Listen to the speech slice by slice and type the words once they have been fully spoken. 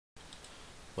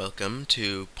Welcome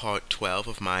to part 12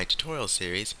 of my tutorial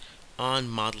series on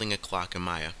modeling a clock in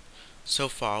Maya. So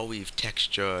far we've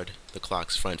textured the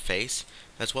clock's front face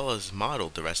as well as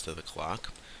modeled the rest of the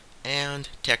clock and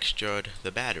textured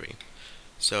the battery.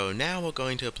 So now we're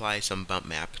going to apply some bump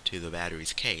map to the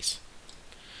battery's case.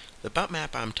 The bump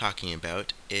map I'm talking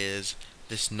about is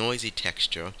this noisy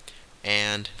texture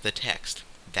and the text.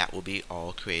 That will be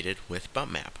all created with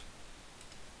bump map.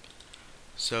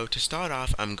 So to start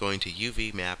off, I'm going to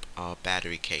UV map our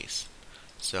battery case.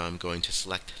 So I'm going to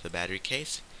select the battery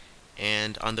case,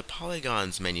 and on the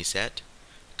polygons menu set,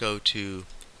 go to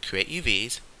Create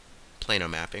UVs, Planar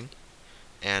Mapping,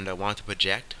 and I want to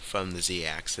project from the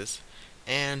Z-axis,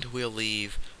 and we'll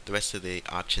leave the rest of the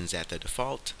options at the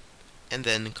default, and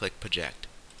then click Project.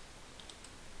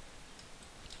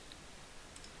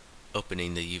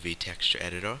 Opening the UV texture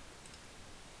editor.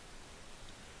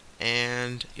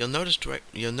 And you'll notice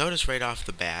right off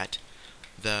the bat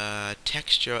the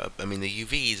texture, the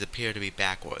UVs appear to be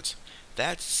backwards.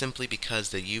 That's simply because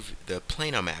the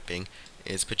planar mapping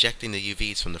is projecting the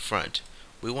UVs from the front.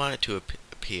 We want it to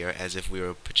appear as if we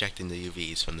were projecting the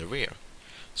UVs from the rear.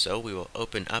 So we will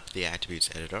open up the attributes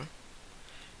editor,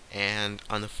 and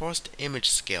on the first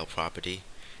image scale property,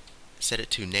 set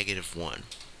it to -1.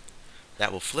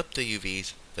 That will flip the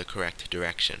UVs the correct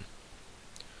direction.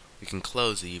 We can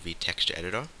close the UV texture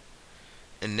editor,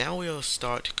 and now we'll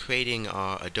start creating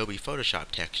our Adobe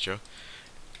Photoshop texture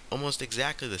almost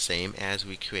exactly the same as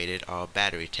we created our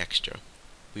battery texture.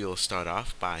 We will start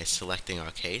off by selecting our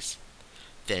case,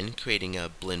 then creating a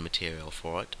blend material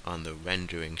for it on the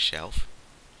rendering shelf.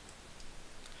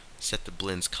 Set the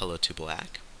blend's color to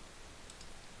black.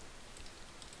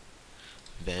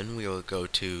 Then we will go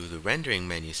to the rendering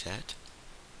menu set,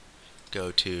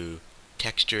 go to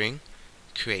texturing,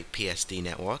 create PSD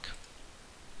network.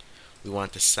 We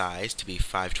want the size to be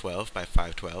 512 by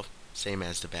 512, same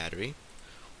as the battery.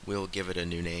 We'll give it a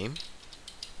new name,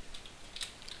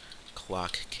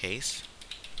 clock case.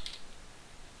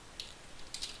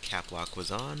 Cap lock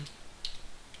was on.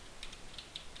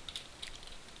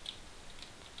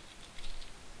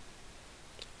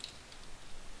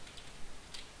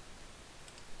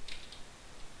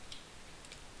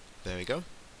 There we go.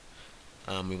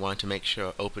 We want to make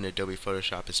sure Open Adobe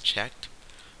Photoshop is checked.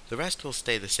 The rest will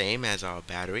stay the same as our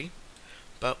battery,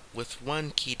 but with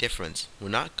one key difference. We're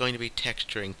not going to be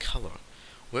texturing color.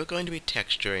 We're going to be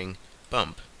texturing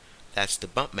bump. That's the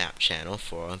bump map channel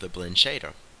for the blend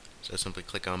shader. So simply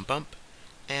click on bump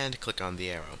and click on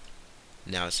the arrow.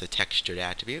 Now it's a textured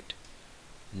attribute.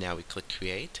 Now we click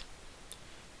Create,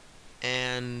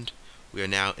 and we are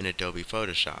now in Adobe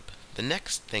Photoshop. The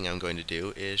next thing I'm going to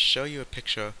do is show you a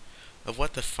picture of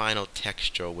what the final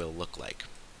texture will look like.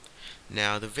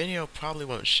 Now the video probably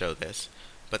won't show this,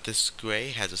 but this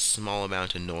gray has a small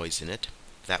amount of noise in it.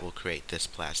 That will create this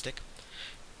plastic,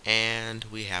 and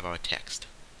we have our text.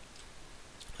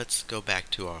 Let's go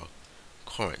back to our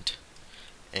current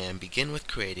and begin with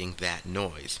creating that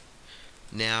noise.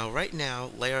 Now right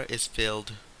now layer is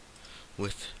filled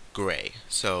with gray,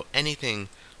 so anything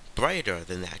brighter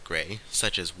than that gray,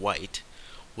 such as white,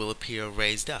 will appear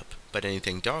raised up, but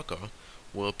anything darker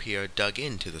will appear dug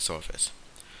into the surface.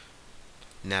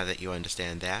 Now that you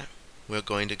understand that, we're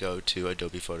going to go to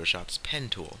Adobe Photoshop's Pen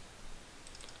tool.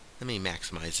 Let me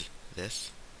maximize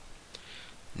this.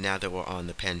 Now that we're on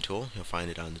the Pen tool, you'll find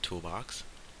it on the toolbox.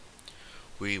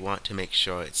 We want to make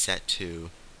sure it's set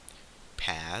to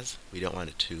paths. We don't want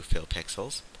it to fill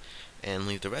pixels, and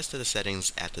leave the rest of the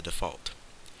settings at the default.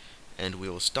 And we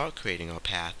will start creating our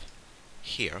path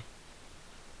here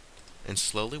and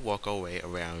slowly walk our way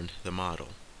around the model.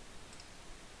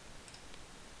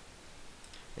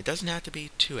 It doesn't have to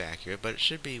be too accurate, but it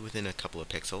should be within a couple of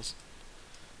pixels.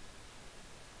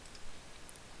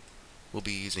 We'll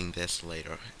be using this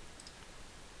later.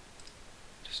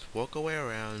 Just walk our way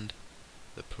around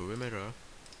the perimeter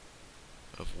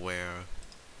of where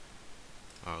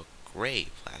our gray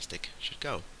plastic should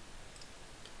go.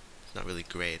 It's not really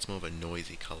gray, it's more of a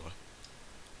noisy color.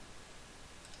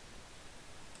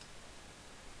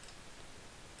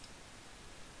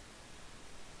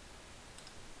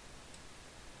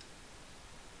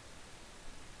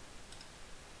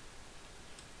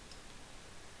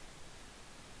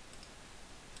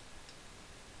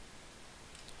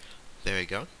 There we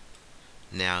go.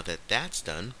 Now that that's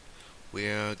done,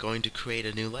 we're going to create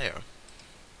a new layer.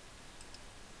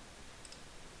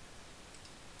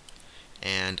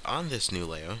 And on this new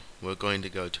layer, we're going to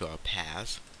go to our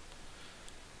paths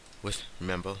with,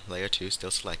 remember, layer 2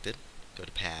 still selected. Go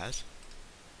to paths,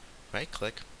 right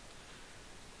click.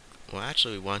 Well,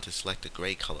 actually we want to select the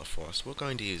gray color for us. We're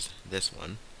going to use this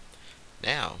one.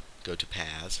 Now, go to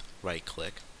Paths,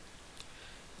 right-click,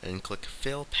 and click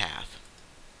Fill Path.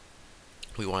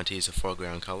 We want to use a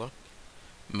foreground color,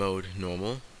 mode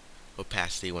normal,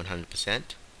 opacity 100%,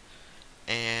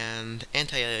 and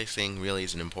anti-aliasing really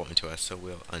isn't important to us, so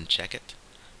we'll uncheck it,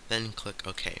 then click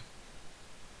OK.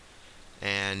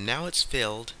 And now it's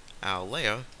filled our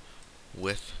layer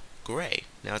with gray.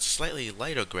 Now it's slightly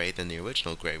lighter gray than the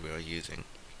original gray we were using.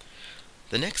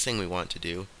 The next thing we want to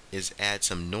do is add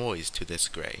some noise to this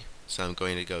gray. So I'm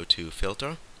going to go to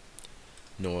Filter,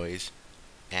 Noise,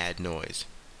 Add Noise.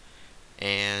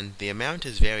 And the amount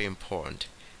is very important.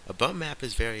 A bump map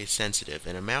is very sensitive.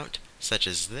 An amount such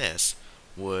as this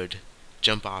would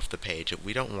jump off the page.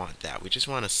 We don't want that. We just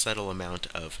want a subtle amount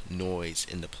of noise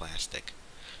in the plastic.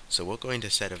 So we're going to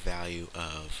set a value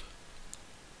of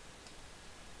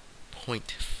 0.5,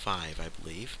 I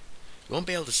believe. You won't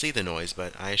be able to see the noise,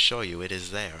 but I assure you it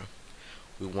is there.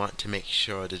 We want to make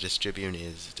sure the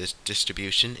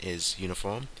distribution is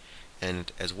uniform,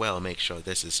 and as well make sure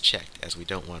this is checked, as we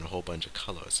don't want a whole bunch of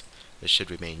colors. This should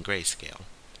remain grayscale.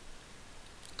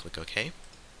 Click OK.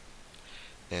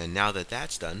 And now that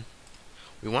that's done,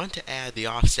 we want to add the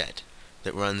offset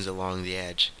that runs along the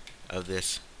edge of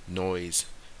this noise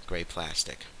gray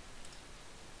plastic.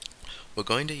 We're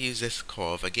going to use this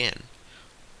curve again.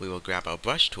 We will grab our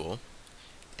brush tool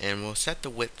and we'll set the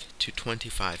width to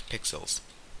 25 pixels.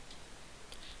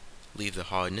 Leave the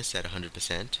hardness at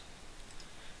 100%,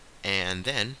 and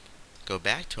then go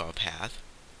back to our path.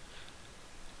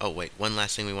 Oh wait, one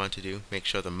last thing we want to do, make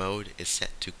sure the mode is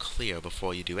set to clear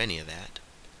before you do any of that.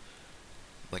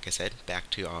 Like I said, back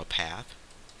to our path,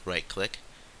 right click,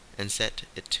 and set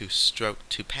it to stroke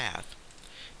to path.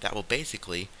 That will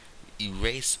basically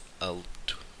erase a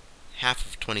half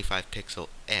of 25 pixel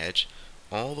edge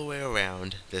all the way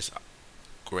around this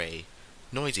gray,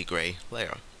 noisy gray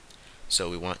layer. So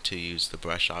we want to use the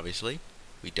brush, obviously.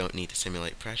 We don't need to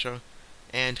simulate pressure,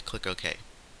 and click OK.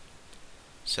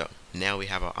 So now we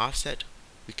have our offset.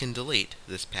 We can delete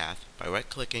this path by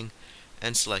right-clicking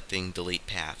and selecting Delete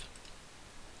Path.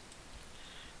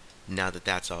 Now that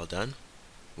that's all done,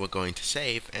 we're going to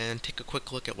save and take a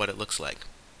quick look at what it looks like.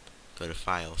 Go to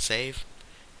File, Save,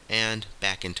 and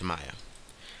back into Maya.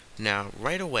 Now,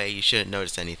 right away you shouldn't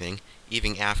notice anything,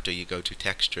 even after you go to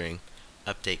Texturing,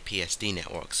 Update PSD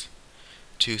Networks.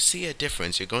 To see a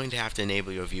difference, you're going to have to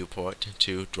enable your viewport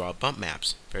to draw bump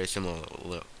maps, very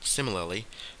similarly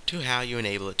to how you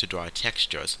enable it to draw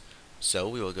textures. So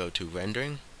we will go to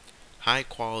Rendering, High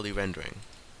Quality Rendering.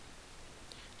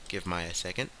 Give Maya a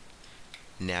second.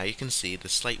 Now you can see the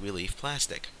slight relief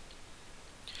plastic.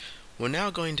 We're now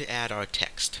going to add our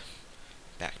text.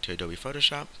 Back to Adobe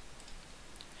Photoshop,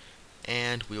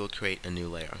 and we will create a new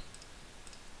layer.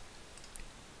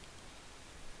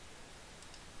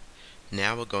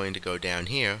 Now we're going to go down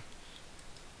here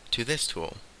to this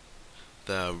tool,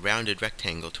 the rounded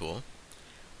rectangle tool.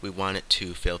 We want it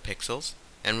to fill pixels,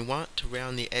 and we want to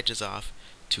round the edges off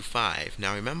to 5.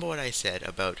 Now remember what I said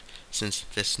about, since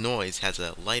this noise has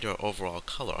a lighter overall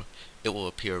color, it will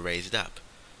appear raised up.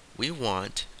 We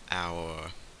want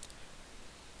our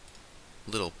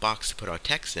little box to put our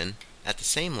text in at the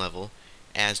same level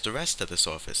as the rest of the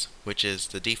surface, which is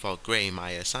the default gray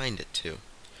Maya assigned it to.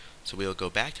 So we'll go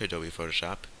back to Adobe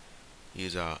Photoshop,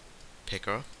 use our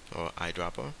picker or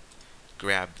eyedropper,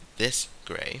 grab this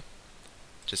gray,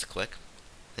 just click,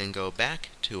 and go back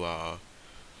to our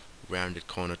rounded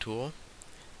corner tool,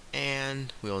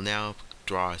 and we'll now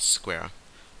draw a square.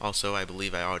 Also, I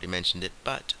believe I already mentioned it,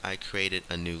 but I created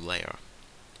a new layer.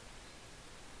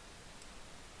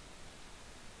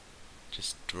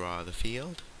 Just draw the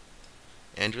field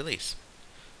and release.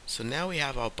 So now we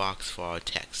have our box for our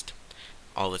text.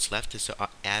 All that's left is to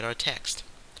add our text.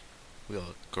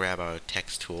 We'll grab our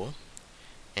text tool,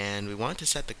 and we want to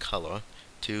set the color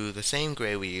to the same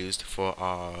gray we used for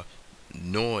our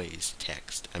noise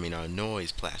text, our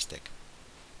noise plastic.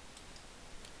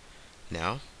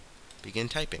 Now, begin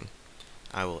typing.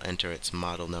 I will enter its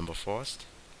model number first.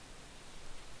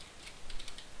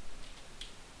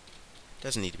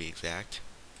 Doesn't need to be exact.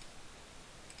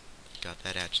 Got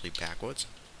that actually backwards.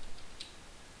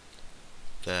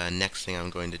 The next thing I'm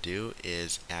going to do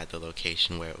is add the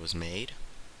location where it was made.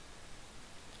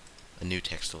 A new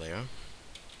text layer.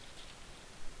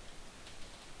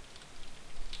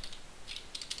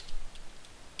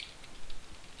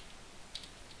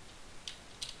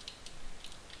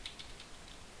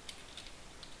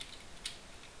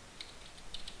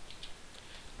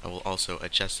 I will also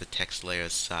adjust the text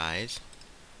layer's size.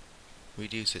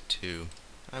 Reduce it to,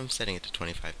 I'm setting it to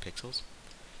 25 pixels.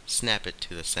 Snap it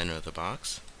to the center of the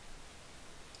box.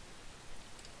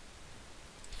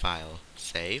 File,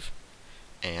 Save,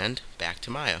 and back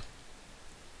to Maya.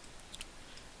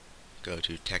 Go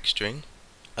to Text String,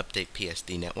 Update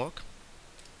PSD Network.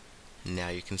 Now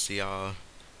you can see our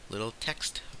little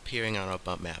text appearing on our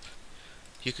bump map.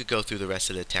 You could go through the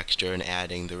rest of the texture and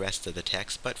adding the rest of the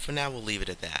text, but for now we'll leave it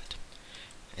at that.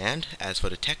 And as for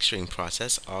the texturing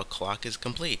process, our clock is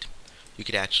complete. You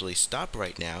could actually stop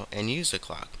right now and use the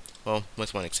clock. Well,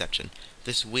 with one exception.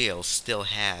 This wheel still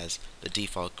has the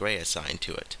default gray assigned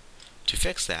to it. To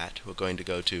fix that, we're going to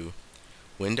go to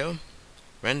Window,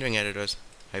 Rendering Editors,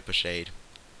 Hypershade,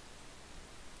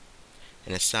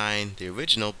 and assign the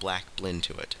original black blend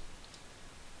to it.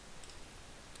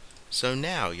 So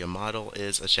now your model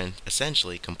is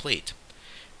essentially complete.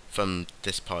 From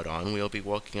this part on, we'll be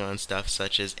working on stuff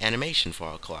such as animation for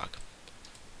our clock.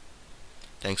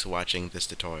 Thanks for watching this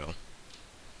tutorial.